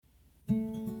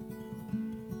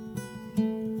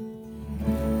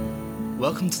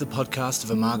Welcome to the podcast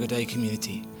of Imago Dei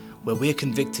Community, where we are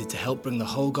convicted to help bring the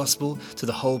whole gospel to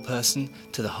the whole person,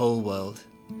 to the whole world.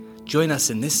 Join us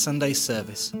in this Sunday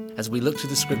service as we look to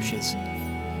the scriptures,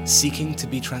 seeking to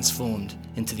be transformed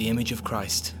into the image of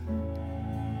Christ.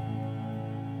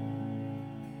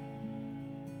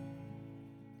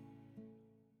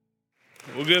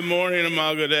 Well, good morning,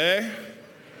 Imago Dei.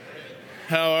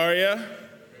 How are you?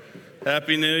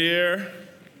 Happy New Year.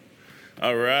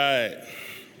 All right.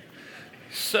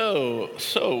 So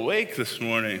awake this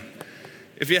morning.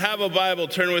 If you have a Bible,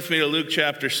 turn with me to Luke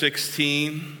chapter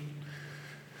 16.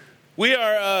 We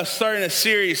are starting a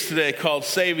series today called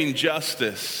Saving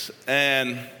Justice.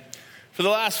 And for the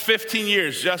last 15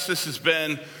 years, justice has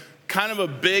been kind of a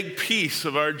big piece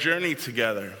of our journey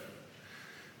together.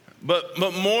 But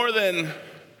more than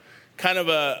kind of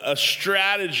a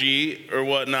strategy or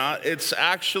whatnot, it's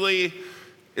actually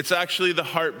the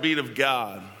heartbeat of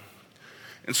God.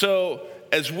 And so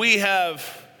as we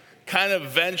have kind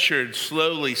of ventured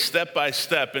slowly, step by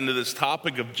step, into this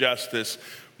topic of justice,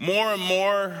 more and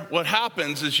more what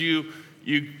happens is you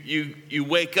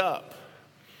wake up.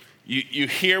 You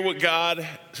hear what God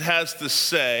has to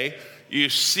say. You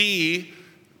see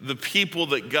the people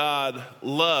that God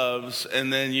loves,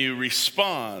 and then you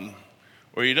respond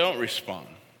or you don't respond.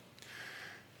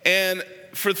 And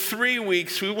for 3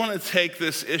 weeks, we want to take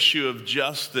this issue of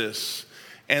justice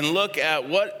and look at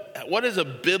what does a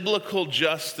biblical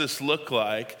justice look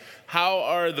like? How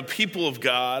are the people of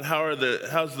God,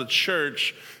 how's the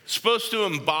church supposed to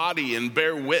embody and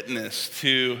bear witness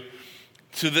to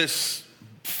this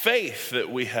faith that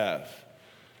we have?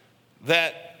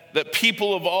 That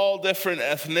people of all different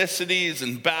ethnicities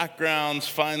and backgrounds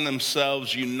find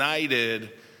themselves united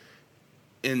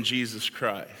in Jesus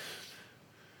Christ.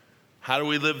 How do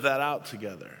we live that out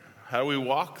together? How do we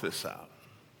walk this out?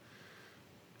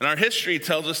 And our history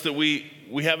tells us that we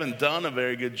haven't done a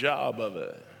very good job of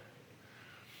it.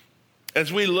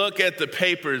 As we look at the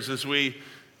papers, as we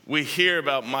hear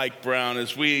about Mike Brown,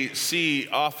 as we see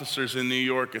officers in New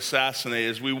York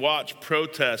assassinated, as we watch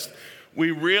protests,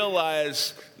 we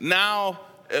realize now,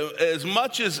 as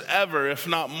much as ever, if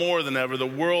not more than ever, the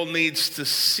world needs to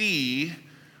see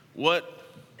what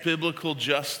biblical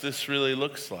justice really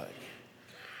looks like.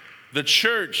 The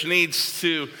church needs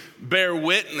to bear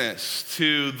witness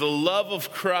to the love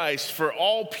of Christ for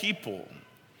all people.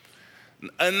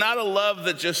 And not a love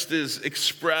that just is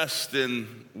expressed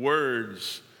in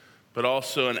words, but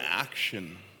also in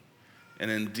action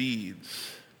and in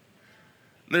deeds.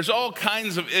 There's all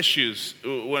kinds of issues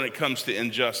when it comes to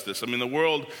injustice. I mean, the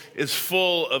world is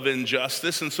full of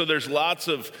injustice, and so there's lots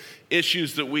of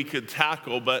issues that we could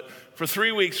tackle. But for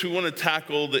 3 weeks, we want to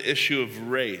tackle the issue of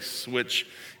race, which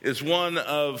is one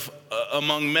of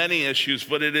among many issues,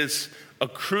 but it is a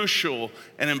crucial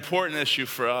and important issue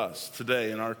for us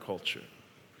today in our culture.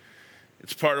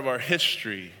 It's part of our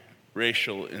history,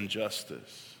 racial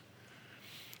injustice.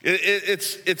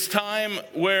 It's time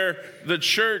where the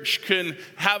church can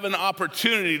have an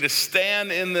opportunity to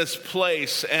stand in this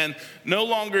place and no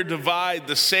longer divide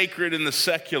the sacred and the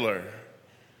secular,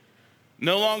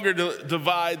 no longer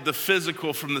divide the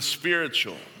physical from the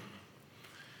spiritual,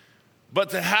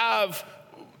 but to have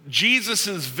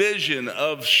Jesus' vision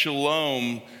of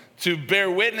shalom, to bear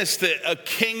witness to a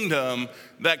kingdom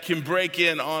that can break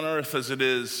in on earth as it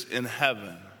is in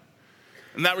heaven.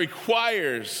 And that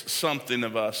requires something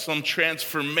of us, some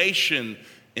transformation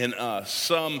in us,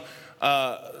 some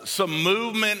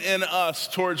movement in us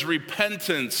towards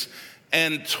repentance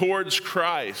and towards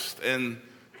Christ and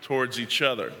towards each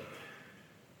other.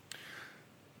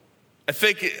 I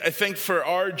think for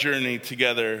our journey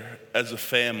together as a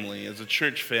family, as a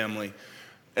church family,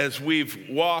 as we've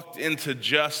walked into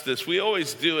justice, we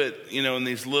always do it, in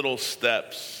these little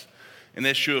steps. An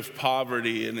issue of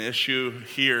poverty, an issue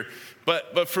here.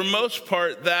 But for most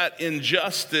part, that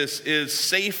injustice is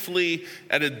safely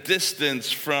at a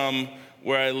distance from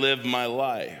where I live my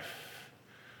life.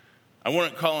 I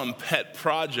wouldn't call them pet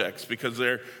projects because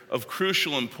they're of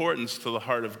crucial importance to the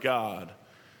heart of God.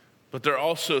 But they're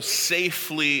also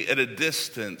safely at a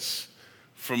distance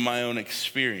from my own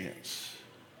experience,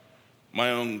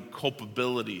 my own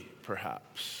culpability,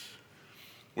 perhaps.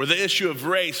 Where the issue of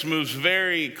race moves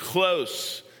very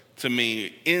close to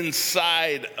me,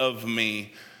 inside of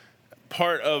me,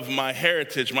 part of my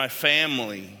heritage, my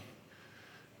family,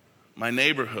 my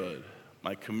neighborhood,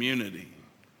 my community.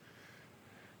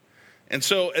 And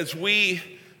so as we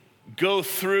go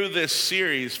through this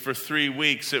series for 3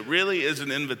 weeks, it really is an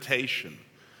invitation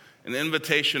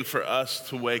for us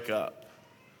to wake up.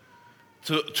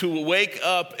 To wake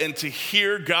up and to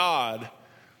hear God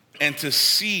and to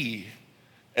see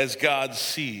as God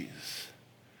sees.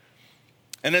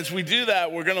 And as we do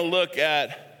that, we're going to look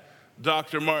at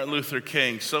Dr. Martin Luther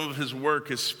King, some of his work,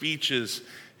 his speeches,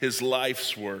 his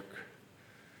life's work.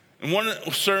 And one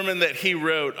sermon that he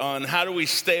wrote on how do we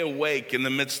stay awake in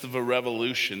the midst of a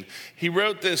revolution, he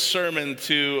wrote this sermon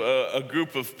to a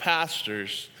group of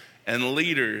pastors and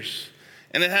leaders,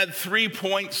 and it had 3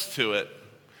 points to it.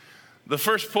 The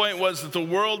first point was that the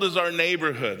world is our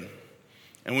neighborhood,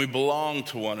 and we belong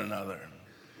to one another.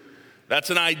 That's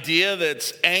an idea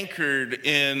that's anchored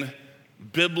in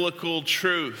biblical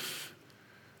truth,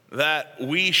 that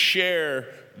we share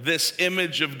this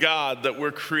image of God that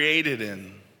we're created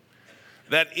in,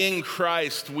 that in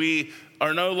Christ we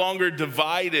are no longer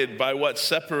divided by what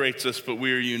separates us, but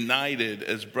we are united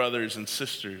as brothers and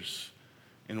sisters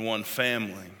in one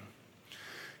family.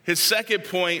 His second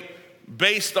point,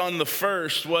 based on the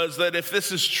first, was that if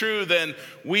this is true, then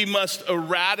we must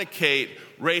eradicate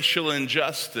racial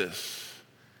injustice.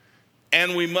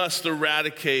 And we must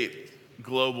eradicate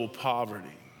global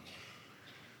poverty.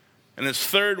 And his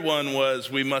third one was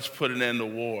we must put an end to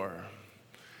war.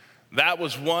 That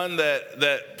was one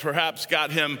that perhaps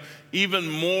got him even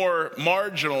more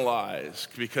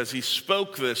marginalized because he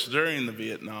spoke this during the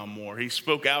Vietnam War. He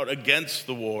spoke out against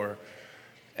the war,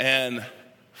 and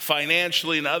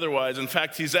financially and otherwise. In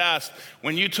fact, he's asked,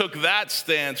 when you took that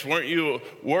stance, weren't you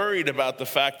worried about the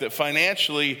fact that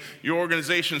financially your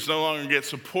organizations no longer get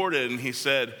supported? And he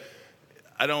said,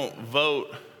 I don't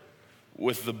vote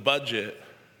with the budget.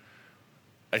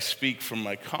 I speak from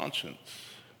my conscience.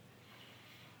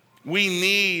 We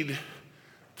need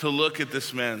to look at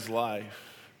this man's life.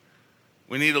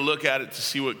 We need to look at it to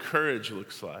see what courage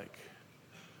looks like.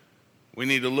 We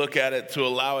need to look at it to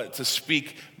allow it to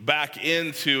speak back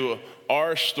into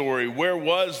our story. Where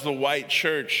was the white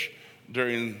church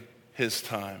during his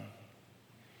time?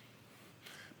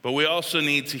 But we also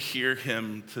need to hear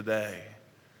him today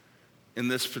in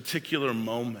this particular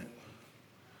moment.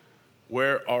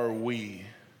 Where are we?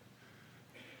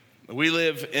 We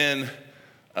live in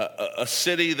a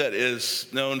city that is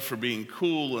known for being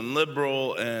cool and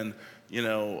liberal and,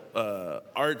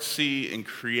 artsy and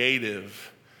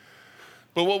creative.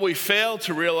 But what we fail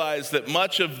to realize that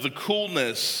much of the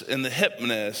coolness and the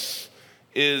hipness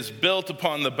is built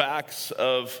upon the backs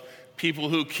of people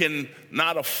who can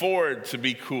not afford to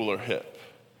be cool or hip,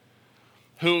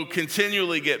 who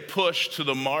continually get pushed to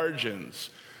the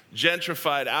margins,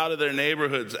 gentrified out of their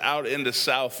neighborhoods, out into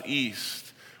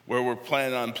Southeast, where we're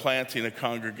planning on planting a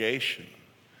congregation.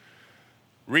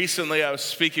 Recently, I was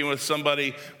speaking with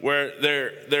somebody where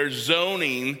their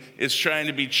zoning is trying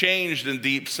to be changed in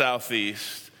deep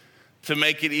Southeast to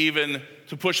make it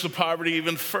to push the poverty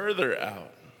even further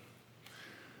out.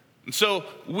 And so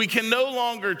we can no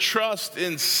longer trust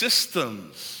in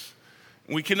systems.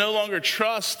 We can no longer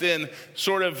trust in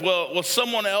sort of, well,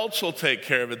 someone else will take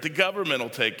care of it. The government will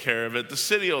take care of it. The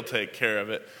city will take care of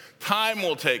it. Time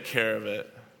will take care of it.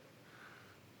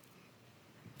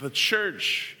 The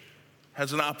church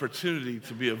has an opportunity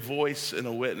to be a voice and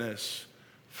a witness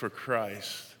for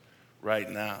Christ right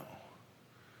now.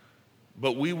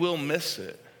 But we will miss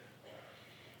it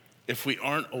if we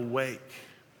aren't awake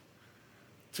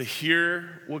to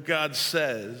hear what God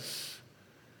says,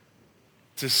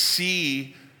 to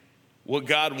see what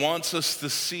God wants us to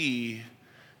see,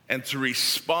 and to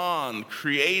respond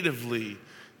creatively,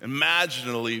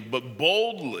 imaginatively, but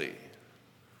boldly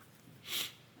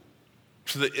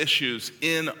to the issues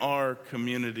in our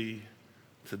community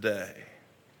today.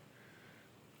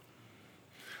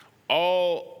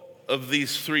 All of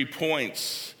these 3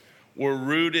 points were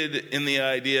rooted in the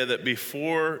idea that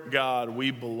before God,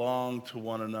 we belong to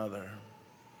one another.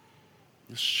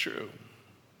 It's true.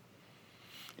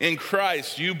 In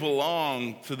Christ, you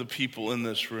belong to the people in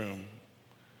this room.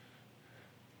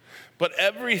 But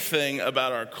everything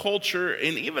about our culture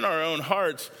and even our own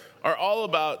hearts are all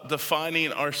about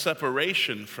defining our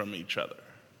separation from each other,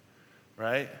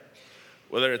 right?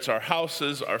 Whether it's our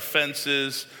houses, our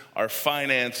fences, our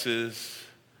finances,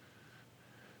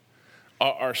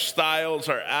 our styles,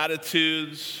 our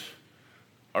attitudes,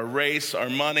 our race,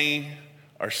 our money,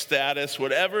 our status,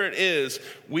 whatever it is,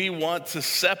 we want to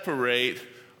separate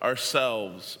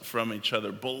ourselves from each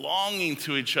other. Belonging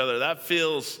to each other,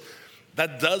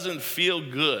 that doesn't feel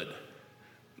good.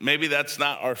 Maybe that's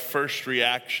not our first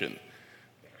reaction,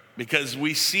 because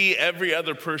we see every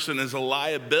other person as a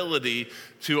liability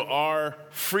to our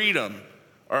freedom,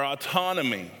 our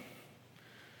autonomy.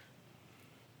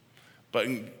 But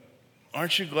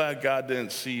aren't you glad God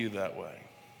didn't see you that way?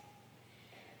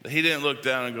 That he didn't look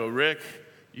down and go, Rick,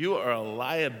 you are a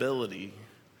liability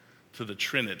to the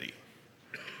Trinity,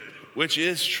 which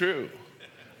is true.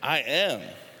 I am,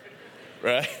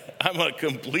 right? I'm a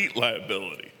complete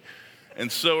liability.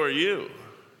 And so are you.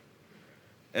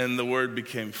 And the Word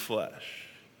became flesh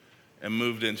and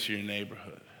moved into your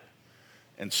neighborhood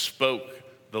and spoke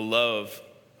the love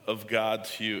of God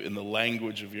to you in the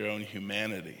language of your own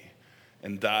humanity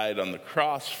and died on the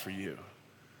cross for you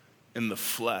in the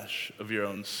flesh of your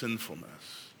own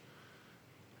sinfulness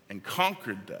and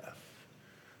conquered death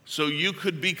so you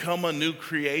could become a new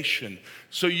creation,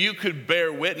 so you could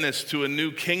bear witness to a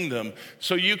new kingdom,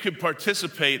 so you could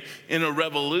participate in a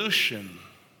revolution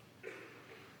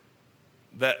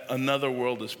that another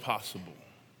world is possible.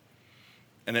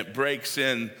 And it breaks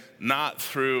in not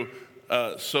through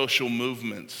social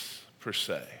movements per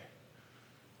se,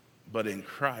 but in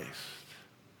Christ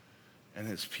and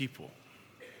his people.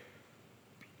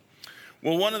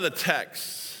 Well, one of the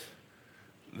texts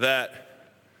that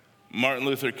Martin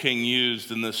Luther King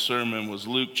used in this sermon was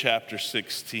Luke chapter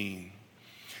 16.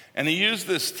 And he used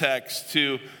this text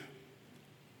to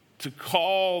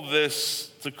call us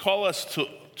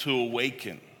to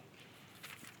awaken,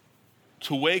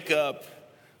 to wake up,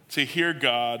 to hear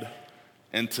God,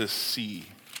 and to see.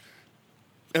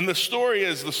 And the story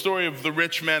is the story of the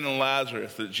rich man and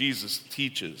Lazarus that Jesus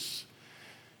teaches.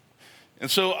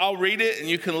 And so I'll read it and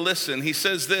you can listen. He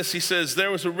says this, he says,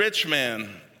 there was a rich man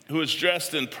who was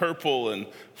dressed in purple and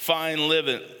fine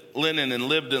linen and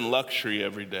lived in luxury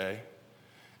every day.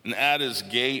 And at his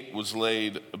gate was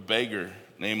laid a beggar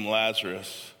named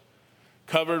Lazarus,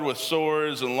 covered with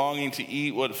sores and longing to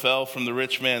eat what fell from the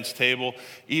rich man's table.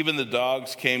 Even the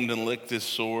dogs came and licked his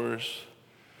sores.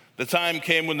 The time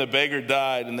came when the beggar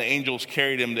died, and the angels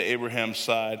carried him to Abraham's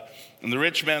side. And the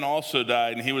rich man also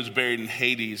died, and he was buried in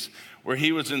Hades, where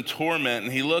he was in torment.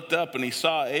 And he looked up, and he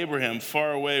saw Abraham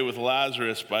far away with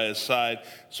Lazarus by his side.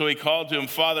 So he called to him,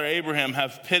 Father Abraham,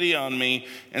 have pity on me,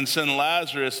 and send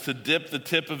Lazarus to dip the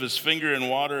tip of his finger in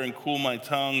water and cool my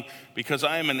tongue, because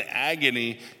I am in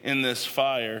agony in this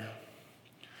fire.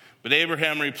 But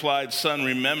Abraham replied, Son,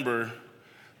 remember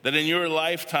that in your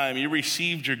lifetime you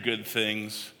received your good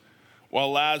things, while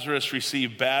Lazarus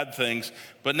received bad things.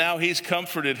 But now he's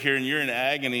comforted here and you're in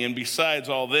agony. And besides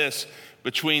all this,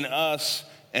 between us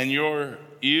and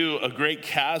you, a great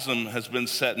chasm has been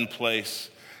set in place,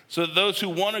 so that those who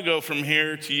want to go from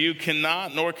here to you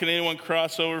cannot, nor can anyone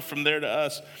cross over from there to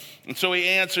us. And so he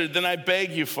answered, Then I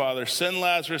beg you, Father, send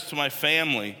Lazarus to my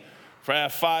family, for I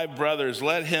have 5 brothers.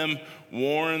 Let him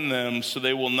warn them so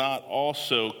they will not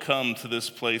also come to this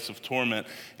place of torment.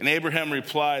 And Abraham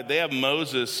replied, They have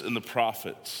Moses and the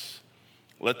prophets.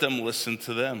 Let them listen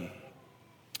to them.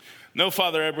 No,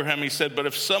 Father Abraham, he said, but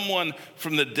if someone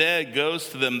from the dead goes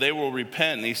to them, they will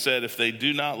repent. And he said, if they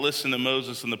do not listen to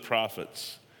Moses and the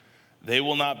prophets, they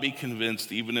will not be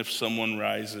convinced, even if someone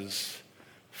rises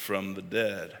from the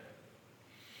dead.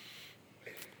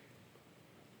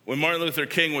 When Martin Luther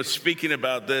King was speaking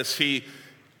about this, he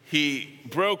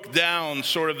broke down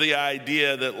sort of the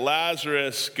idea that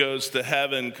Lazarus goes to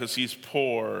heaven because he's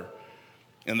poor,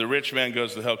 and the rich man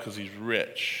goes to hell because he's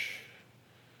rich.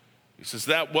 He says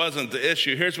that wasn't the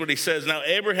issue. Here's what he says. Now,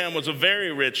 Abraham was a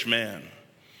very rich man.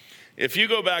 If you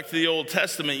go back to the Old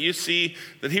Testament, you see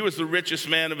that he was the richest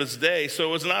man of his day. So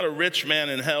it was not a rich man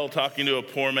in hell talking to a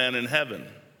poor man in heaven.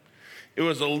 It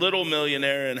was a little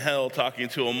millionaire in hell talking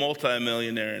to a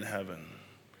multimillionaire in heaven.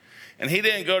 And he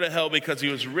didn't go to hell because he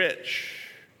was rich.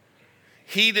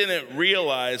 He didn't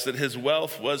realize that his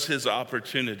wealth was his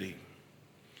opportunity.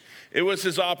 It was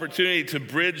his opportunity to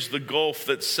bridge the gulf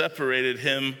that separated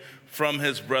him from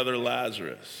his brother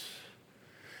Lazarus.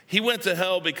 He went to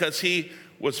hell because he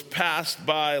was passed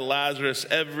by Lazarus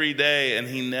every day and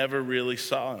he never really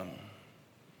saw him.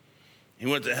 He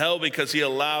went to hell because he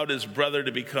allowed his brother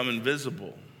to become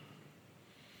invisible.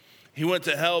 He went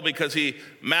to hell because he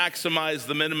maximized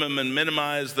the minimum and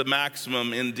minimized the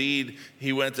maximum. Indeed,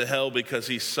 he went to hell because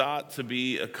he sought to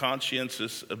be a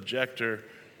conscientious objector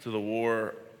to the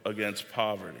war against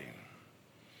poverty.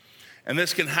 And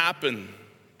this can happen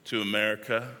to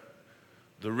America,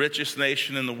 the richest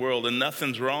nation in the world, and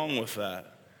nothing's wrong with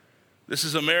that. This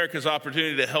is America's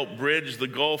opportunity to help bridge the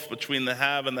gulf between the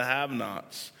have and the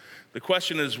have-nots. The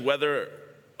question is whether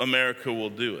America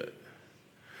will do it.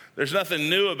 There's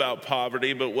nothing new about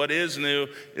poverty, but what is new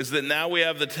is that now we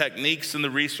have the techniques and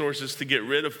the resources to get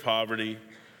rid of poverty.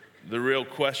 The real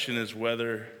question is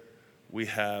whether we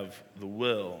have the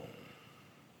will.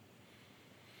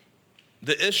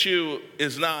 The issue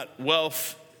is not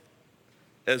wealth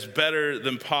as better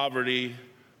than poverty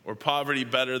or poverty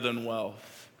better than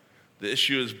wealth. The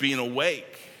issue is being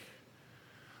awake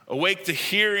to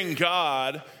hearing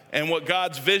God and what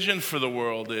God's vision for the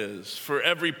world is, for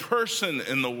every person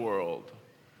in the world.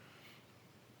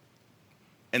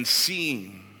 and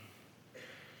seeing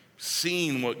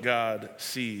what God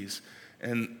sees.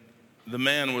 And the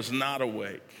man was not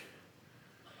awake.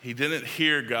 He didn't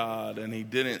hear God, and he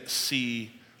didn't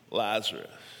see Lazarus.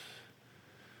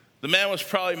 The man was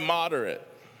probably moderate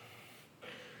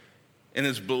in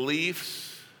his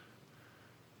beliefs,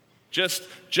 just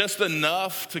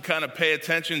enough to kind of pay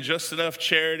attention, just enough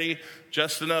charity,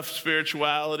 just enough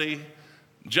spirituality,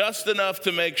 just enough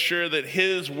to make sure that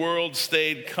his world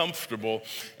stayed comfortable.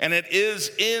 And it is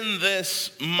in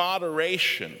this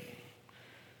moderation,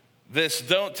 this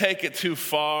don't take it too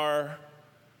far,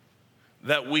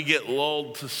 that we get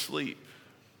lulled to sleep,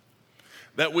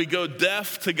 that we go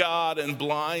deaf to God and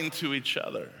blind to each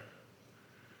other.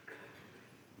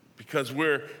 Because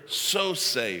we're so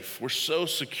safe, we're so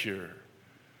secure,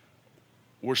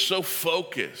 we're so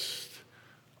focused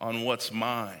on what's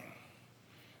mine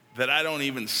that I don't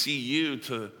even see you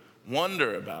to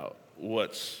wonder about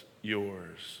what's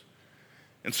yours.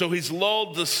 And so he's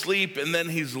lulled to sleep, and then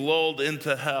he's lulled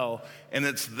into hell. And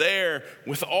it's there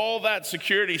with all that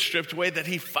security stripped away that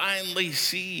he finally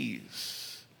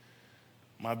sees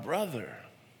my brother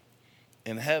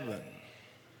in heaven.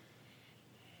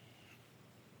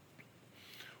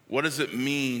 What does it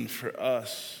mean for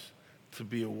us to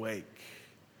be awake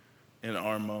in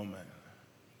our moment?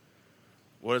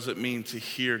 What does it mean to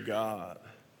hear God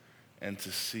and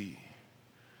to see?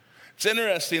 It's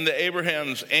interesting that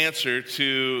Abraham's answer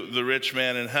to the rich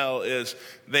man in hell is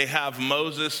they have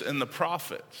Moses and the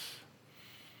prophets.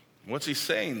 What's he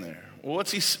saying there? Well,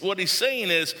 what he's saying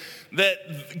is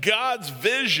that God's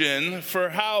vision for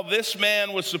how this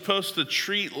man was supposed to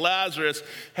treat Lazarus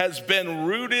has been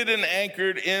rooted and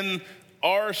anchored in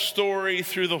our story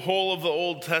through the whole of the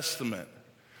Old Testament.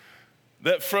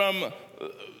 That from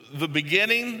the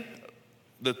beginning,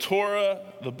 the Torah,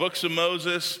 the books of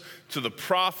Moses, to the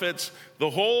prophets, the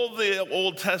whole of the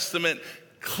Old Testament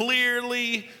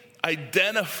clearly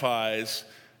identifies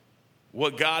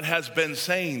what God has been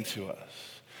saying to us,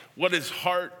 what his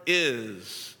heart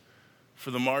is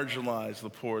for the marginalized, the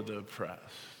poor, the oppressed.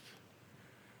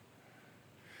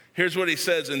 Here's what he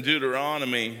says in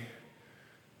Deuteronomy,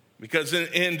 because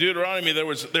in Deuteronomy there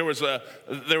was a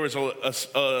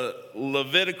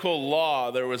Levitical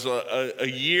law. There was a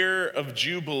year of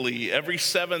Jubilee every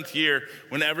 7th year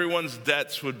when everyone's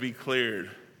debts would be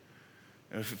cleared.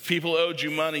 And if people owed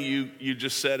you money, you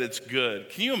just said it's good.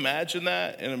 Can you imagine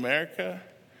that in America?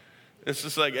 It's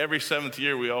just like every 7th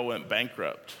year we all went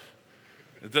bankrupt.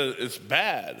 It's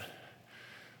bad.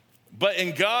 But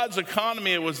in God's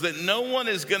economy, it was that no one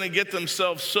is going to get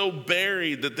themselves so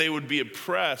buried that they would be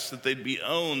oppressed, that they'd be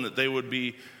owned, that they would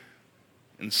be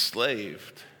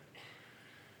enslaved.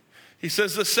 He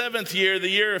says the 7th year, the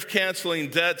year of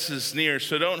canceling debts, is near,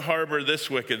 so don't harbor this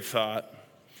wicked thought,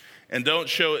 and don't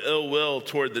show ill will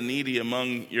toward the needy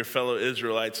among your fellow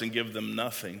Israelites and give them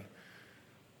nothing.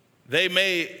 They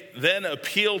may then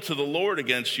appeal to the Lord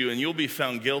against you, and you'll be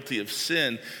found guilty of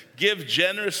sin. Give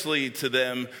generously to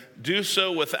them. Do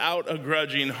so without a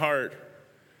grudging heart.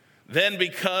 Then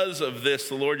because of this,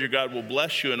 the Lord your God will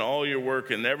bless you in all your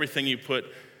work and everything you put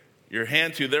your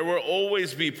hand to. There will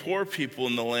always be poor people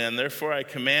in the land. Therefore, I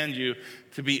command you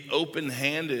to be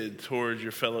open-handed towards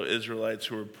your fellow Israelites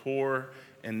who are poor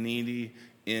and needy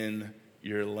in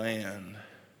your land.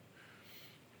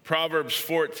 Proverbs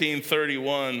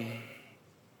 14:31.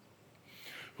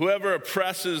 Whoever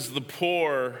oppresses the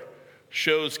poor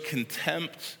shows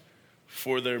contempt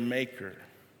for their maker,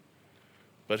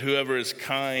 but whoever is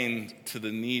kind to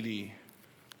the needy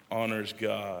honors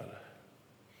God.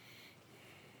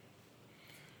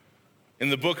 In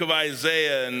the book of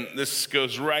Isaiah, and this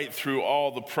goes right through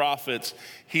all the prophets,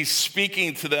 he's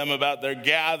speaking to them about their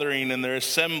gathering and their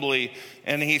assembly,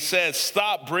 and he says,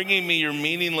 stop bringing me your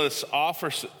meaningless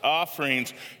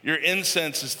offerings. Your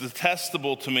incense is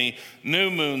detestable to me.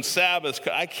 New moon, Sabbaths,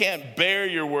 I can't bear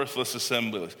your worthless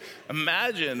assemblies.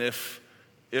 Imagine if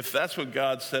that's what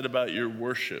God said about your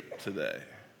worship today.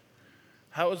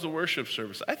 How was the worship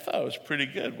service? I thought it was pretty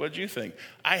good. What'd you think?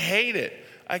 I hate it.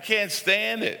 I can't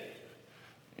stand it.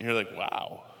 And you're like,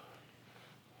 wow,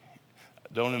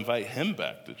 don't invite him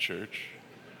back to church.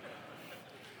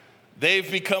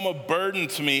 They've become a burden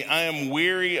to me. I am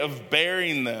weary of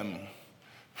bearing them.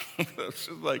 It's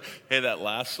just like, hey, that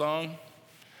last song,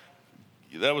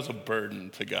 that was a burden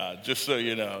to God, just so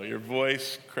you know. Your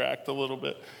voice cracked a little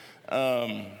bit.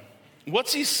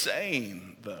 What's he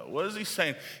saying, though? What is he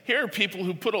saying? Here are people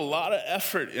who put a lot of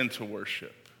effort into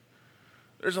worship.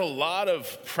 There's a lot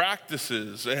of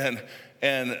practices and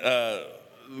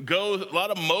a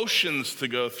lot of motions to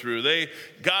go through. They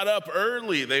got up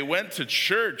early. They went to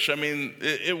church. I mean,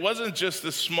 it wasn't just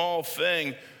a small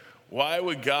thing. Why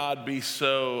would God be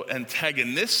so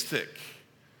antagonistic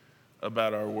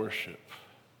about our worship?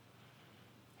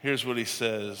 Here's what he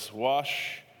says: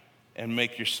 wash and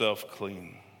make yourself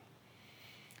clean.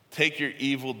 Take your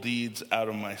evil deeds out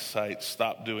of my sight.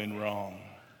 Stop doing wrong.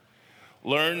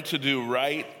 Learn to do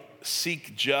right.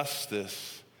 Seek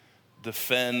justice.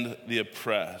 Defend the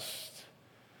oppressed.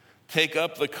 Take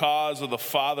up the cause of the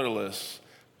fatherless.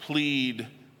 Plead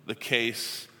the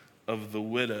case of the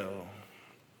widow.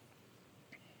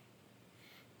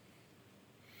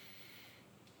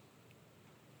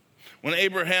 When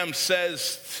Abraham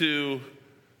says to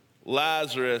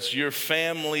Lazarus, your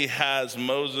family has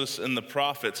Moses and the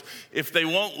prophets, if they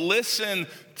won't listen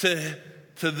to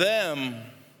them,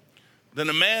 then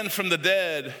a man from the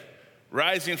dead,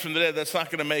 rising from the dead, that's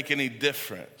not going to make any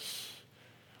difference.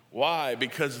 Why?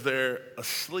 Because they're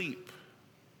asleep.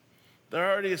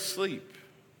 They're already asleep.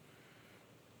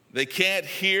 They can't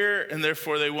hear, and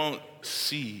therefore they won't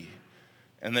see,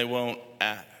 and they won't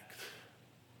act.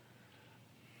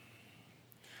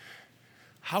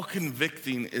 How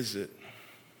convicting is it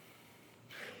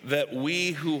that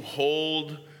we who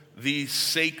hold these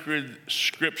sacred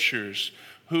scriptures,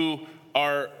 who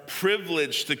are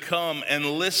privileged to come and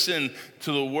listen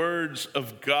to the words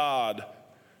of God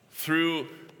through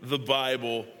the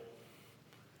Bible,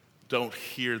 don't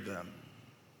hear them?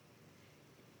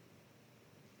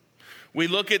 We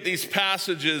look at these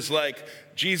passages like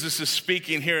Jesus is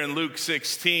speaking here in Luke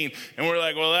 16, and we're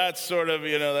like, well, that's sort of,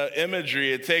 that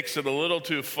imagery, it takes it a little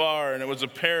too far, and it was a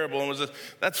parable, and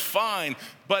that's fine,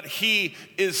 but he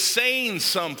is saying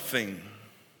something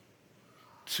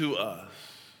to us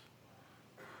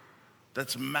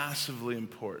that's massively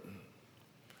important.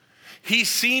 He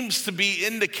seems to be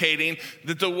indicating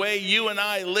that the way you and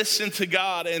I listen to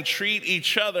God and treat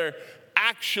each other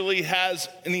actually has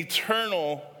an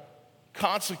eternal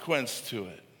consequence to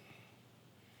it.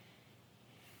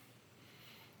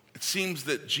 It seems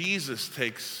that Jesus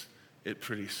takes it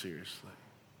pretty seriously.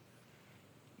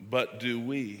 But do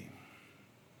we?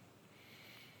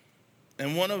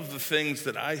 And one of the things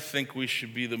that I think we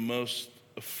should be the most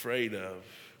afraid of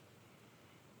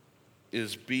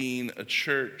is being a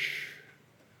church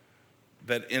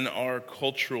that in our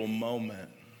cultural moment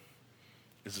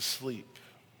is asleep.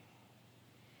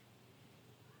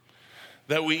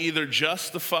 That we either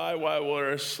justify why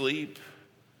we're asleep,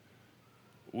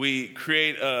 we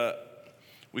create a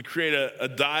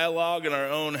dialogue in our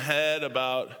own head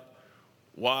about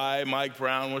why Mike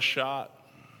Brown was shot.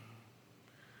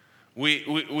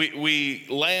 We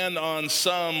land on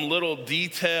some little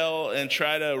detail and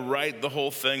try to write the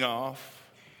whole thing off.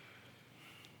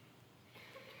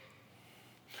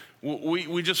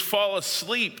 We just fall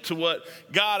asleep to what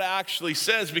God actually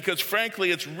says because,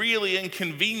 frankly, it's really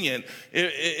inconvenient.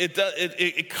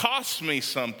 It costs me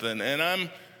something, and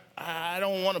I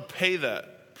don't want to pay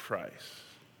that price.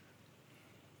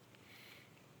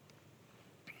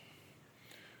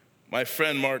 My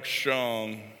friend Mark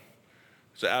Strong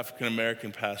is an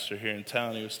African-American pastor here in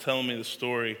town. He was telling me the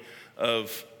story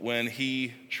of when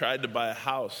he tried to buy a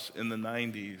house in the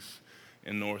 90s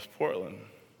in North Portland.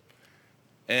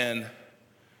 And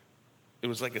it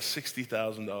was like a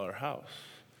 $60,000 house.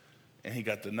 And he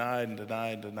got denied and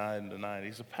denied and denied and denied.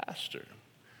 He's a pastor.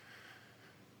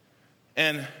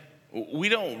 And we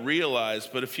don't realize,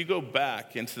 but if you go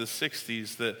back into the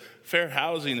 60s, the Fair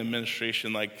Housing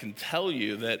Administration can tell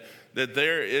you that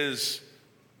there is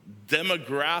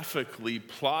demographically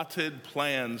plotted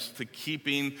plans to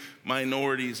keeping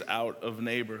minorities out of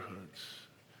neighborhoods,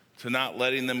 to not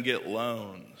letting them get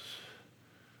loans.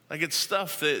 It's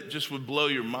stuff that just would blow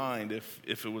your mind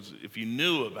if you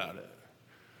knew about it.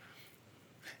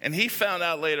 And he found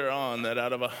out later on that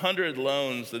out of 100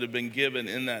 loans that had been given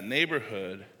in that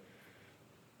neighborhood,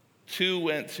 2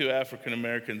 went to African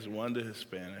Americans, 1 to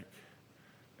Hispanic,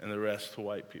 and the rest to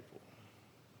white people.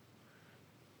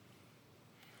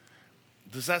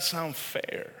 Does that sound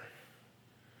fair?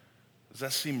 Does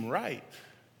that seem right?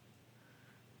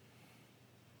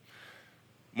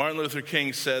 Martin Luther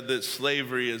King said that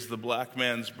slavery is the black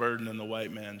man's burden and the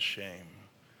white man's shame.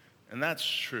 And that's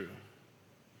true.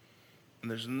 And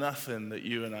there's nothing that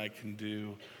you and I can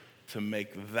do to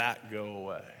make that go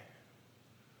away.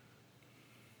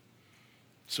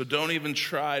 So don't even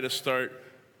try to start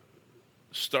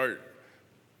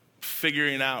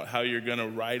figuring out how you're going to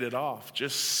write it off.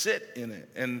 Just sit in it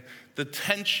and the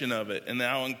tension of it and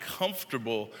how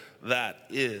uncomfortable that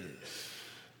is.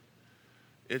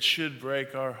 It should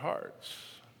break our hearts.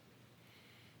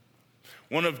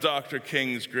 One of Dr.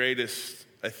 King's greatest,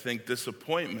 I think,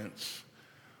 disappointments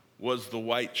was the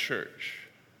white church.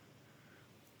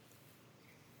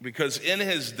 Because in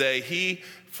his day, he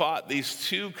fought these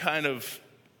two kind of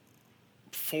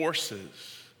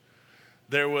forces.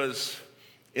 There was,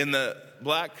 in the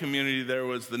black community, there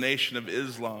was the Nation of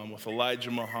Islam with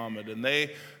Elijah Muhammad, and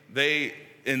they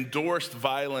endorsed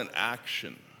violent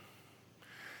action.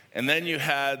 And then you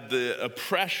had the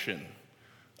oppression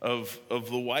of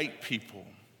the white people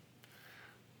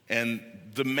and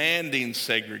demanding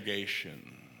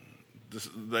segregation,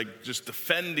 like just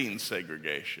defending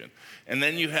segregation. And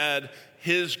then you had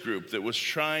his group that was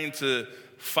trying to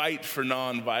fight for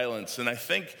nonviolence. And I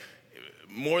think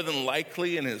more than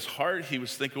likely in his heart, he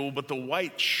was thinking, well, but the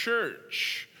white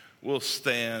church will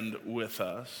stand with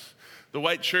us. The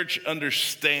white church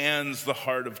understands the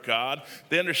heart of God.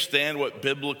 They understand what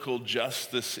biblical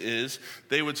justice is.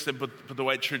 They would say, but the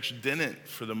white church didn't,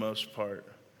 for the most part,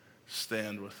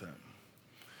 stand with them.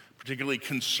 Particularly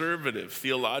conservative,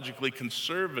 theologically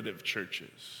conservative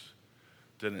churches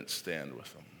didn't stand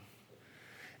with them.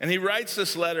 And he writes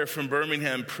this letter from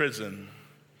Birmingham prison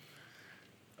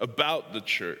about the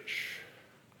church.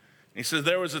 He says,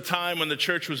 there was a time when the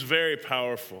church was very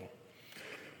powerful.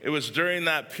 It was during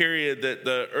that period that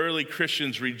the early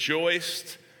Christians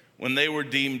rejoiced when they were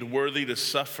deemed worthy to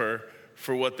suffer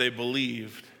for what they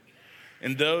believed.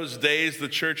 In those days, the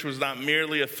church was not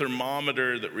merely a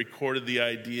thermometer that recorded the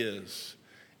ideas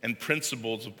and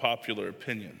principles of popular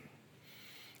opinion.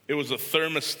 It was a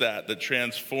thermostat that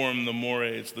transformed the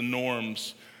mores, the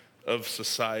norms of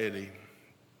society.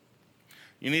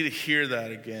 You need to hear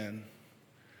that again.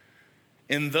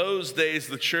 In those days,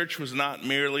 the church was not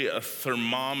merely a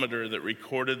thermometer that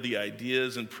recorded the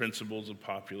ideas and principles of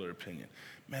popular opinion.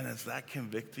 Man, is that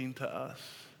convicting to us?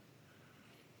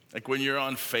 Like when you're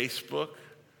on Facebook,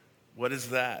 what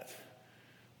is that?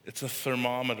 It's a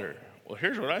thermometer. Well,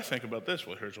 here's what I think about this.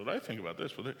 Well, here's what I think about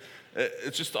this.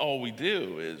 It's just all we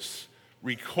do is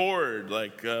record,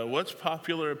 what's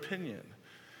popular opinion?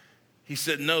 He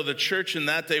said, no, the church in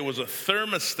that day was a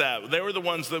thermostat. They were the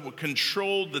ones that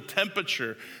controlled the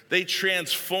temperature. They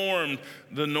transformed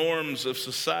the norms of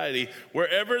society.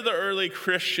 Wherever the early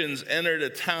Christians entered a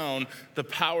town, the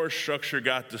power structure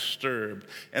got disturbed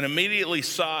and immediately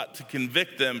sought to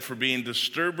convict them for being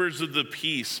disturbers of the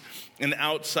peace and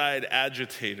outside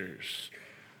agitators.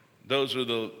 That's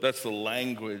the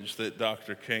language that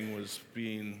Dr. King was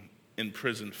being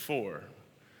imprisoned for.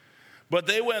 But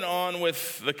they went on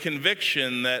with the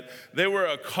conviction that they were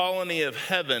a colony of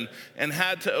heaven and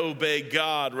had to obey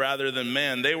God rather than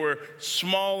man. They were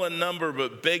small in number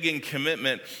but big in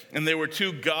commitment, and they were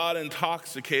too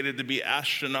God-intoxicated to be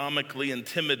astronomically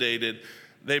intimidated.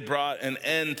 They brought an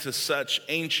end to such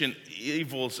ancient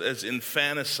evils as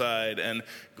infanticide and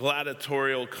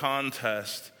gladiatorial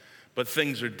contest. But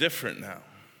things are different now.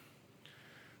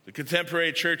 The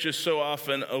contemporary church is so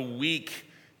often a weak,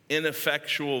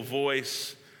 ineffectual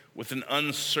voice with an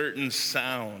uncertain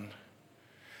sound.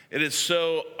 It is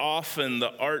so often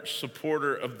the arch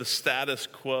supporter of the status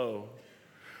quo.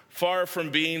 Far from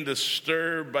being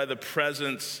disturbed by the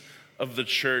presence of the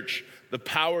church, the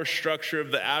power structure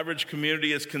of the average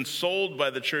community is consoled by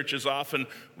the church's often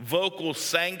vocal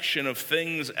sanction of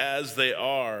things as they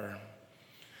are.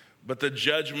 But the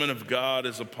judgment of God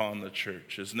is upon the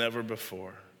church as never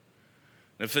before.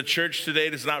 If the church today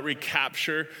does not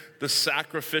recapture the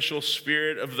sacrificial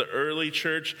spirit of the early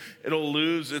church, it'll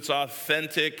lose its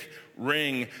authentic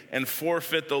ring and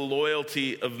forfeit the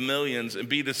loyalty of millions and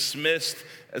be dismissed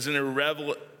as an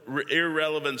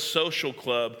irrelevant social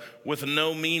club with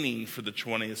no meaning for the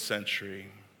 20th century.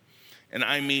 And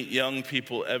I meet young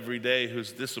people every day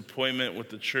whose disappointment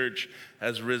with the church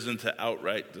has risen to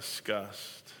outright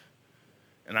disgust.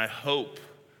 And I hope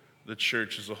the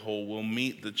church as a whole will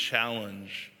meet the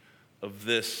challenge of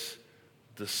this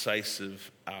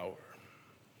decisive hour.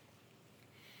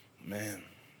 Man,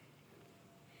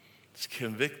 it's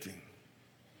convicting.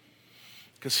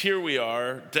 Because here we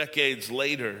are, decades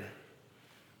later,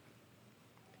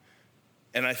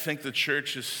 and I think the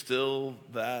church is still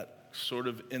that sort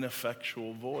of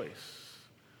ineffectual voice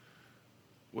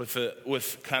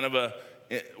with kind of a,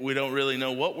 we don't really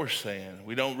know what we're saying.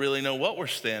 We don't really know what we're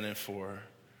standing for.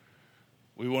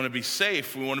 We want to be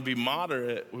safe. We want to be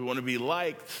moderate. We want to be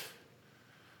liked.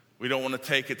 We don't want to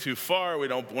take it too far. We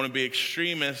don't want to be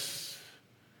extremists.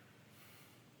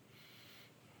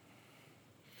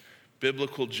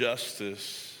 Biblical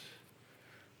justice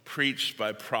preached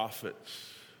by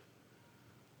prophets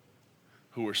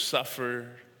who were suffered,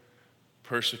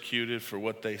 persecuted for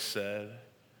what they said.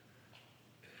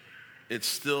 It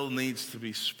still needs to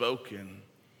be spoken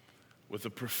with a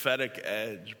prophetic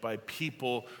edge by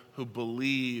people who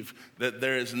believe that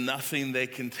there is nothing they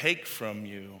can take from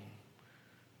you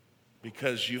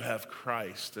because you have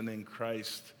Christ, and in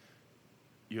Christ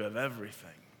you have everything.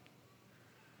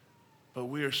 But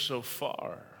we are so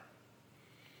far.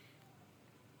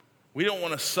 We don't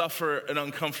want to suffer an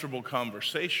uncomfortable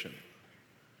conversation,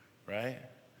 right?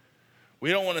 We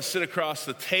don't want to sit across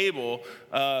the table,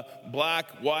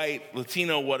 black, white,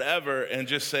 Latino, whatever, and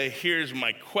just say, here's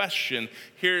my question,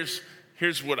 here's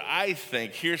what I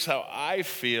think, here's how I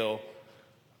feel.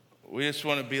 We just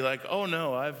want to be like, oh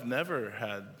no, I've never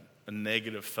had a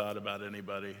negative thought about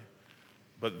anybody.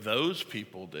 But those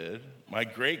people did. My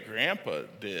great-grandpa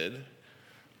did.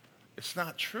 It's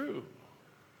not true.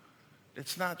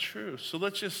 It's not true. So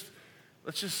let's just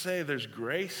say there's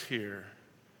grace here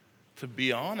to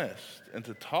be honest and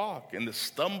to talk and to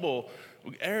stumble.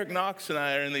 Eric Knox and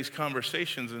I are in these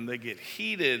conversations and they get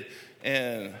heated,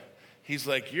 and he's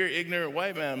like, you're an ignorant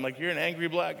white man. I'm like, you're an angry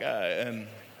black guy. And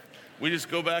we just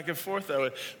go back and forth that way.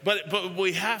 But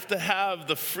we have to have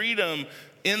the freedom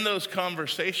in those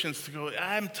conversations to go,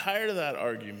 I'm tired of that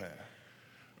argument.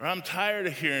 Or I'm tired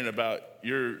of hearing about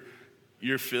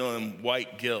you're feeling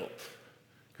white guilt.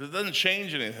 Because it doesn't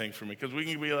change anything for me. Because we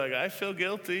can be like, I feel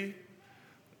guilty.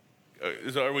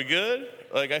 Are we good?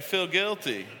 Like, I feel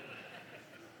guilty.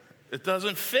 It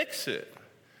doesn't fix it.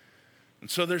 And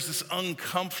so there's this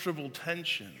uncomfortable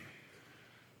tension.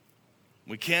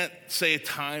 We can't say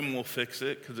time will fix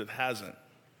it because it hasn't.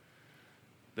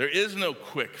 There is no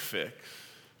quick fix,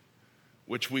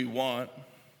 which we want.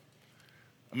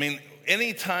 I mean,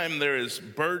 anytime there is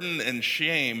burden and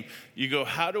shame, you go,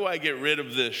 how do I get rid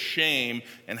of this shame?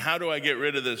 And how do I get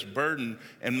rid of this burden?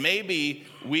 And maybe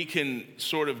we can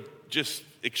sort of just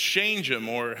exchange them,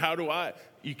 or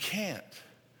you can't.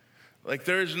 Like,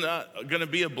 there's not going to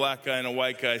be a black guy and a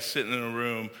white guy sitting in a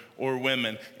room, or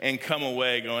women, and come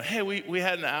away going, hey, we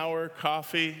had an hour,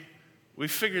 coffee, we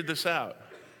figured this out.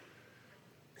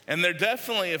 And there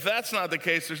definitely, if that's not the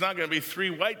case, there's not going to be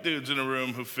 3 white dudes in a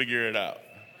room who figure it out.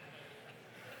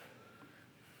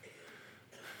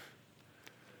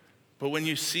 But when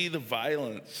you see the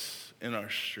violence in our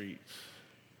streets,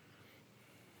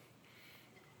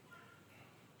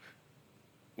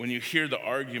 when you hear the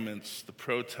arguments, the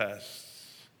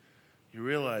protests, you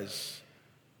realize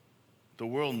the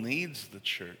world needs the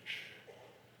church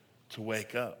to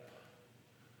wake up,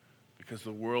 because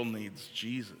the world needs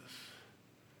Jesus.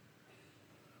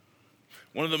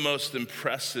 One of the most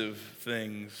impressive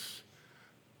things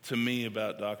to me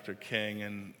about Dr.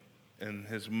 King and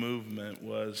his movement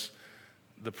was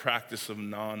the practice of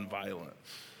nonviolence.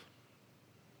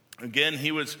 Again,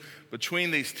 he was between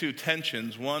these two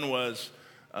tensions. One was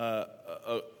a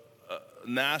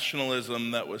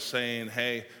nationalism that was saying,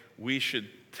 hey, we should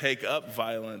take up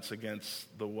violence against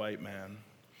the white man.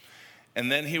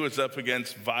 And then he was up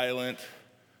against violent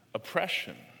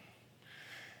oppression.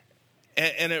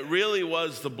 And it really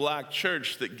was the black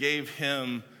church that gave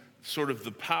him sort of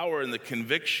the power and the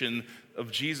conviction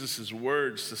of Jesus'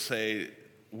 words to say,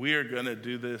 we are going to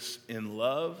do this in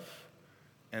love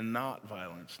and not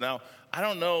violence. Now, I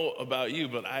don't know about you,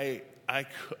 but I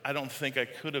don't think I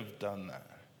could have done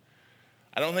that.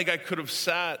 I don't think I could have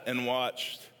sat and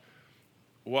watched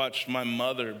my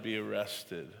mother be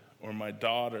arrested, or my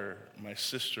daughter, my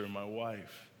sister, my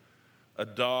wife, a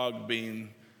dog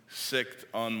being sicked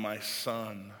on my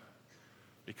son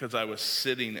because I was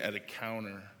sitting at a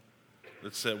counter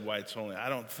that said whites only. I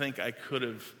don't think I could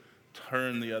have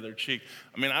turned the other cheek.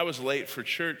 I mean, I was late for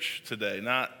church today,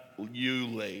 not you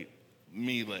late,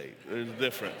 me late. There's a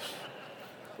difference,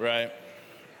 right?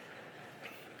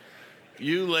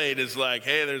 You late is like,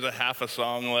 hey, there's a half a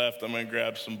song left. I'm going to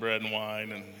grab some bread and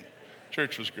wine, and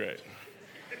church was great.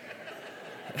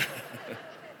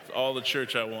 It's all the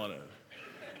church I wanted,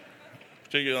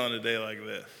 particularly on a day like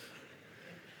this.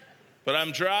 But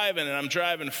I'm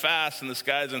driving fast, and this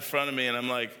guy's in front of me, and I'm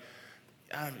like,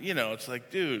 it's like,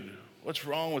 dude, what's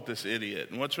wrong with this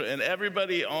idiot? And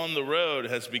everybody on the road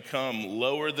has become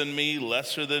lower than me,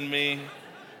 lesser than me,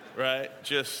 right?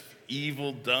 Just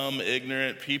evil, dumb,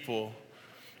 ignorant people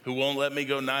who won't let me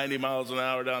go 90 miles an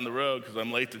hour down the road because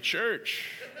I'm late to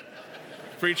church.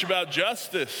 Preach about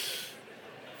justice.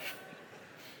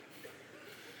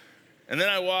 And then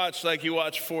I watched, like you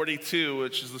watch 42,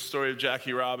 which is the story of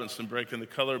Jackie Robinson breaking the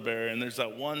color barrier. And there's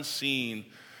that one scene,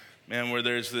 man, where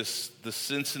there's the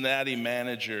Cincinnati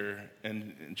manager,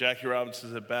 and Jackie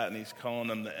Robinson's at bat, and he's calling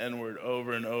them the N-word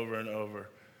over and over and over.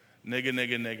 Nigga,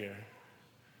 nigga, nigga.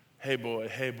 Hey, boy,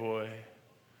 hey, boy.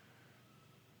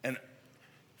 And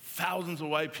thousands of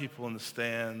white people in the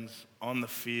stands, on the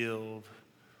field.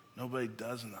 Nobody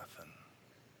does nothing.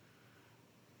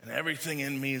 And everything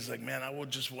in me is like, man, I would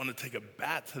just want to take a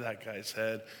bat to that guy's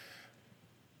head.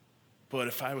 But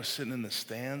if I was sitting in the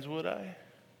stands, would I?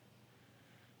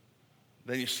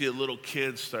 Then you see a little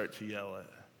kid start to yell it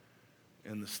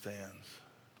in the stands.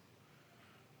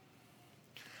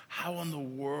 How in the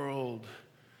world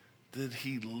did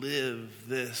he live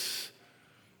this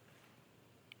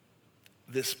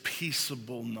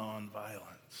peaceable nonviolence?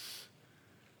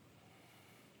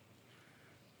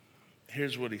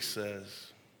 Here's what he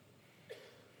says.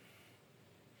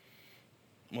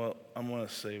 Well, I'm going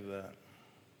to save that.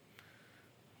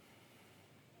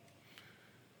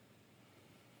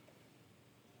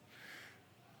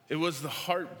 It was the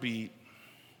heartbeat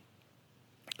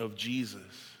of Jesus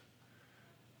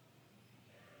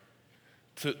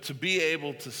to be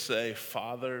able to say,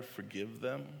 Father, forgive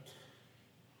them.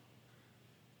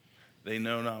 They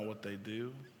know not what they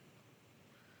do.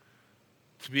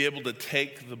 To be able to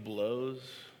take the blows.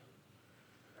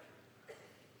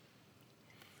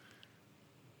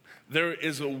 There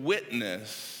is a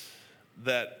witness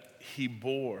that he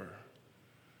bore,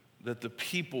 that the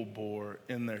people bore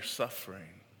in their suffering,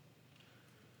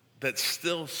 that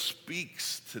still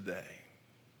speaks today,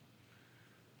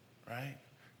 right?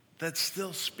 That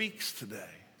still speaks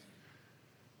today.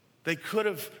 They could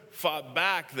have fought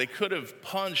back. They could have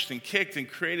punched and kicked and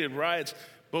created riots.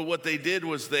 But what they did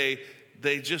was they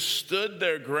just stood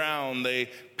their ground. They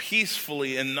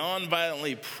peacefully and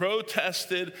nonviolently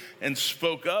protested and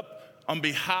spoke up on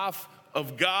behalf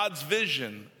of God's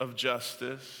vision of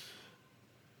justice.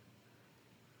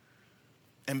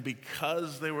 And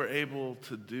because they were able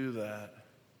to do that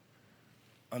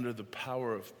under the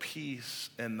power of peace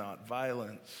and not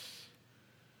violence,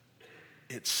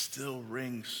 it still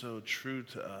rings so true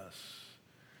to us,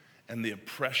 and the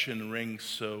oppression rings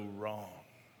so wrong.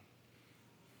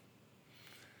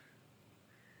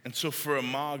 And so for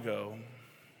Imago,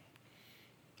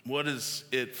 what is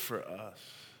it for us?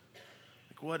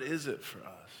 Like, what is it for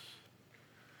us?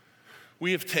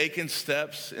 We have taken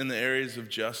steps in the areas of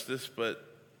justice, but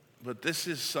this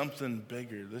is something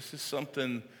bigger. This is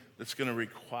something that's going to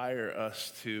require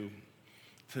us to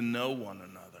know one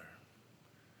another,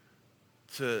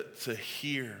 to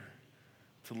hear,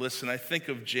 to listen. I think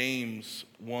of James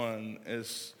 1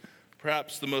 as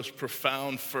perhaps the most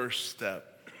profound first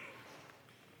step.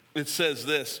 It says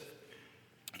this,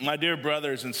 my dear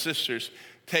brothers and sisters,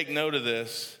 take note of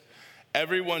this.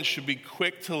 Everyone should be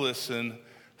quick to listen,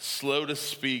 slow to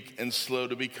speak, and slow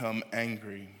to become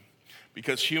angry,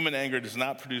 because human anger does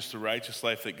not produce the righteous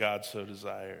life that God so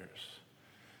desires.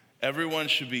 Everyone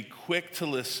should be quick to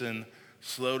listen,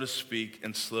 slow to speak,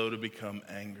 and slow to become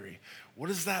angry. What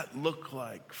does that look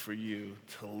like for you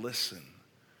to listen?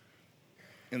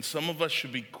 And some of us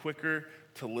should be quicker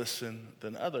to listen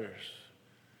than others.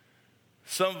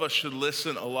 Some of us should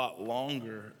listen a lot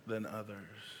longer than others.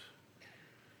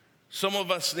 Some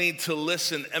of us need to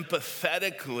listen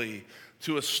empathetically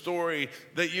to a story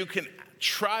that you can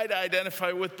try to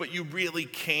identify with, but you really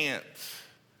can't.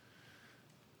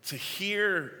 To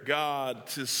hear God,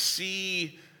 to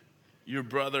see your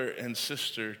brother and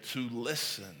sister, to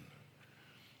listen,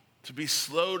 to be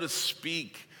slow to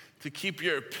speak, to keep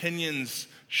your opinions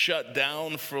shut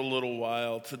down for a little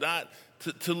while,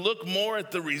 to look more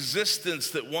at the resistance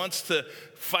that wants to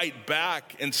fight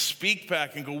back and speak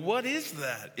back and go, what is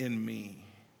that in me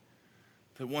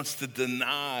that wants to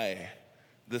deny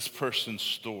this person's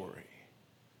story?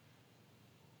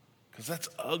 Because that's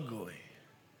ugly.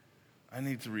 I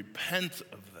need to repent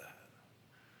of that.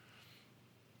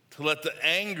 To let the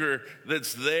anger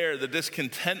that's there, the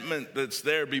discontentment that's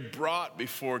there, be brought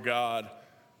before God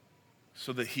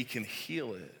so that he can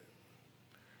heal it.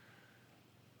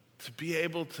 To be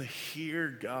able to hear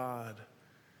God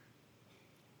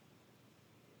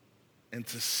and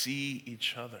to see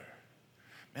each other.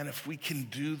 Man, if we can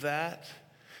do that,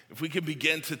 if we can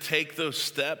begin to take those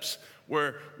steps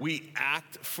where we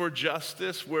act for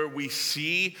justice, where we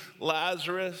see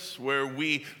Lazarus, where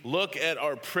we look at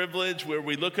our privilege, where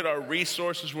we look at our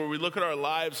resources, where we look at our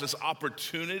lives as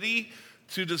opportunity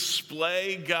to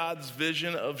display God's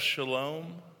vision of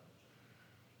shalom,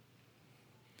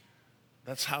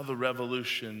 that's how the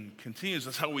revolution continues.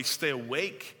 That's how we stay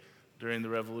awake during the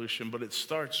revolution, but it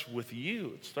starts with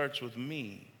you. It starts with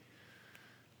me.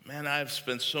 Man, I've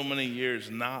spent so many years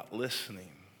not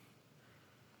listening.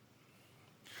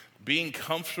 Being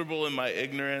comfortable in my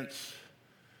ignorance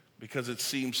because it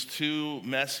seems too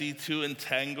messy, too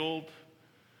entangled,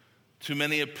 too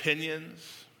many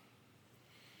opinions.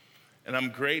 And I'm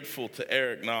grateful to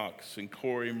Eric Knox and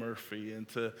Corey Murphy and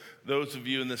to those of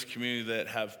you in this community that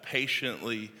have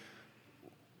patiently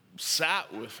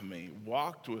sat with me,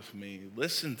 walked with me,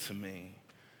 listened to me.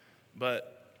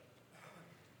 But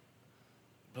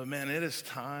man, it is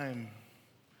time,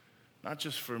 not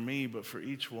just for me, but for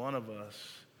each one of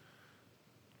us,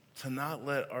 to not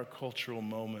let our cultural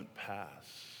moment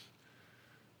pass.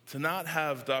 To not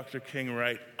have Dr. King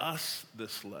write us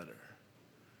this letter,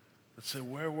 but say,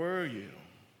 where were you?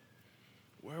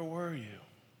 Where were you?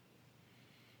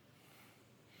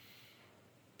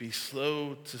 Be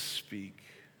slow to speak,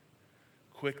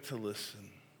 quick to listen,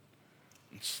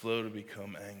 and slow to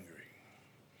become angry.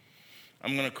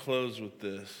 I'm going to close with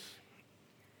this.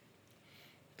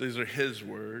 These are his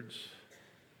words,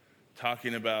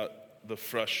 talking about the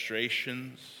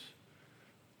frustrations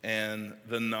and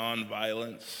the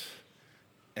nonviolence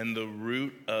and the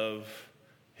root of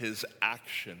his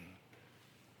action.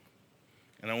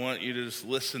 And I want you to just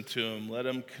listen to him. Let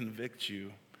him convict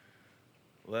you.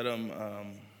 Let him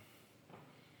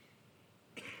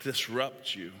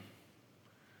disrupt you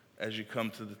as you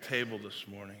come to the table this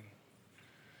morning.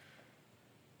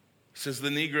 He says, the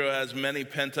Negro has many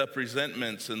pent-up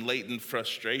resentments and latent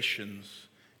frustrations,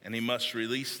 and he must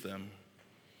release them.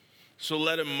 So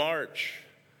let him march.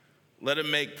 Let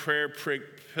him make prayer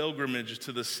pilgrimages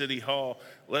to the city hall.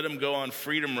 Let him go on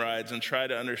freedom rides and try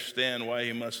to understand why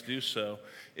he must do so.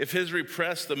 If his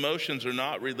repressed emotions are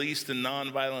not released in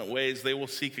nonviolent ways, they will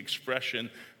seek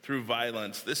expression through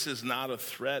violence. This is not a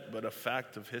threat, but a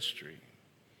fact of history.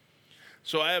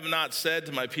 So I have not said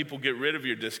to my people, get rid of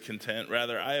your discontent.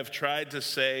 Rather, I have tried to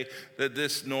say that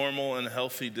this normal and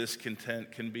healthy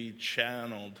discontent can be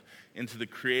channeled into the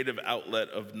creative outlet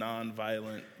of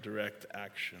nonviolent direct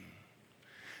action.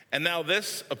 And now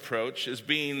this approach is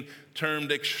being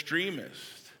termed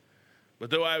extremist. But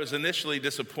though I was initially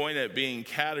disappointed at being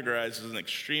categorized as an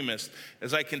extremist,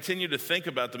 as I continued to think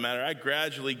about the matter, I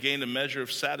gradually gained a measure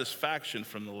of satisfaction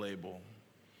from the label.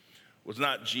 Was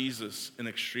not Jesus an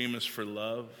extremist for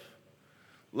love?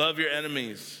 Love your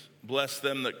enemies, bless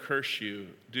them that curse you,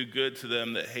 do good to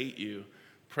them that hate you,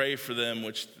 pray for them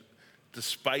which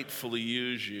despitefully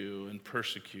use you and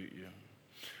persecute you.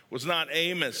 Was not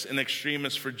Amos an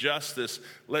extremist for justice?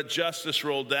 Let justice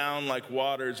roll down like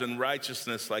waters and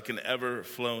righteousness like an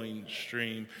ever-flowing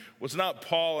stream. Was not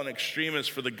Paul an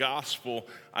extremist for the gospel?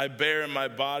 I bear in my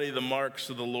body the marks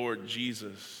of the Lord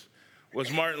Jesus. Was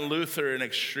Martin Luther an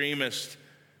extremist?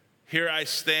 Here I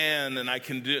stand and I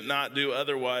can not do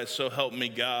otherwise, so help me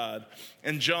God.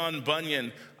 And John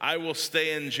Bunyan, I will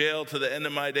stay in jail to the end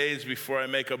of my days before I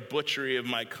make a butchery of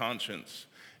my conscience.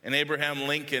 And Abraham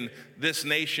Lincoln, this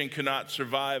nation cannot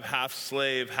survive half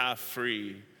slave, half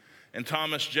free. And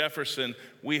Thomas Jefferson,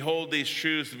 we hold these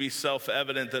truths to be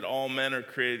self-evident that all men are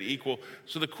created equal.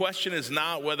 So the question is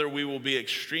not whether we will be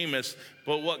extremists,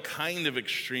 but what kind of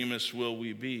extremists will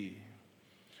we be?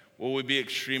 Will we be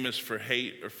extremists for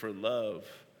hate or for love?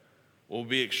 Will we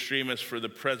be extremists for the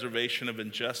preservation of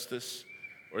injustice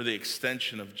or the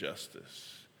extension of justice?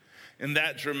 In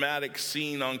that dramatic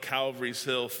scene on Calvary's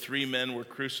Hill, 3 men were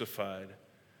crucified.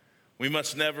 We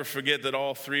must never forget that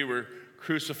all 3 were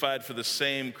crucified for the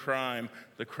same crime,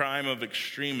 the crime of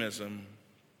extremism.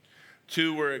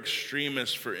 2 were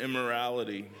extremists for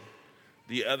immorality.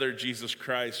 The other, Jesus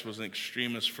Christ, was an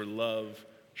extremist for love,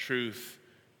 truth,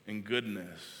 and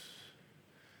goodness.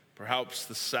 Perhaps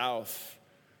the South,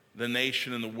 the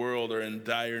nation, and the world are in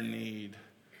dire need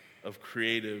of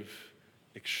creative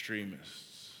extremists.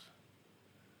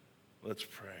 Let's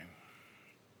pray.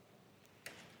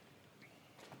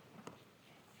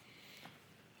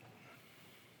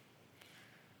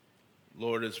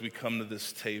 Lord, as we come to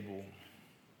this table,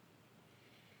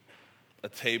 a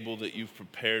table that you've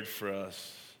prepared for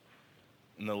us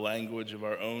in the language of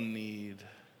our own need,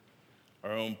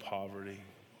 our own poverty,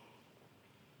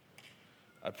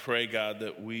 I pray, God,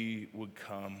 that we would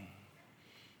come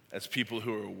as people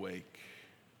who are awake,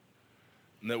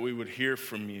 and that we would hear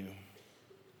from you,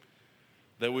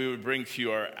 that we would bring to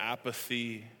you our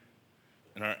apathy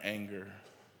and our anger,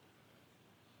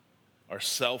 our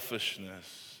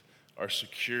selfishness, our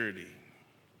security,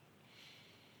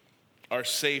 our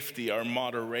safety, our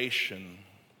moderation.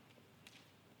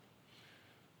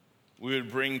 We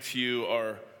would bring to you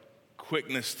our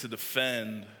quickness to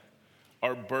defend,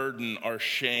 our burden, our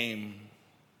shame.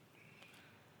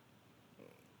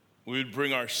 We would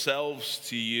bring ourselves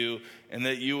to you, and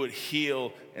that you would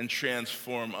heal and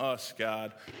transform us,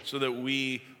 God, so that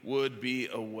we would be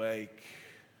awake.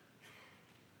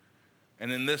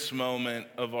 And in this moment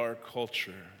of our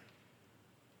culture,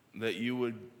 that you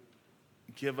would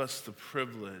give us the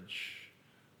privilege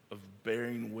of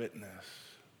bearing witness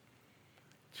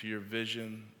to your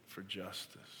vision for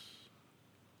justice.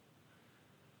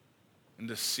 and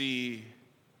to see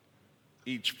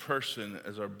each person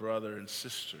as our brother and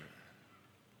sister,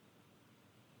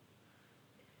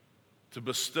 to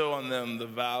bestow on them the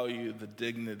value, the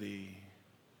dignity,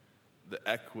 the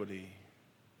equity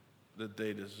that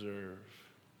they deserve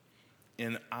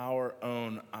in our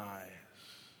own eyes,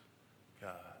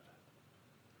 God.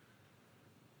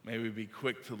 May we be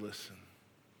quick to listen,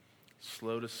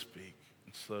 slow to speak,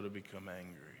 and slow to become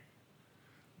angry.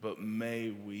 But may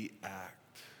we act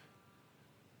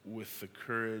with the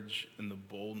courage and the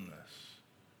boldness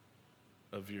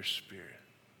of your Spirit.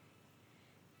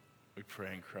 We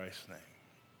pray in Christ's name.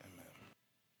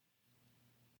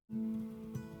 Amen.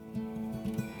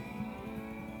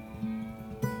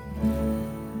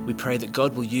 We pray that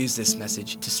God will use this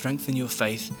message to strengthen your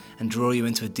faith and draw you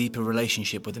into a deeper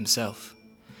relationship with himself.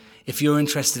 If you're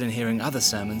interested in hearing other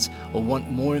sermons or want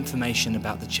more information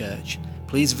about the church,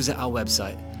 please visit our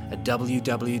website at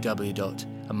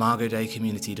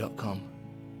www.imagodaycommunity.com.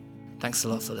 Thanks a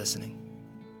lot for listening.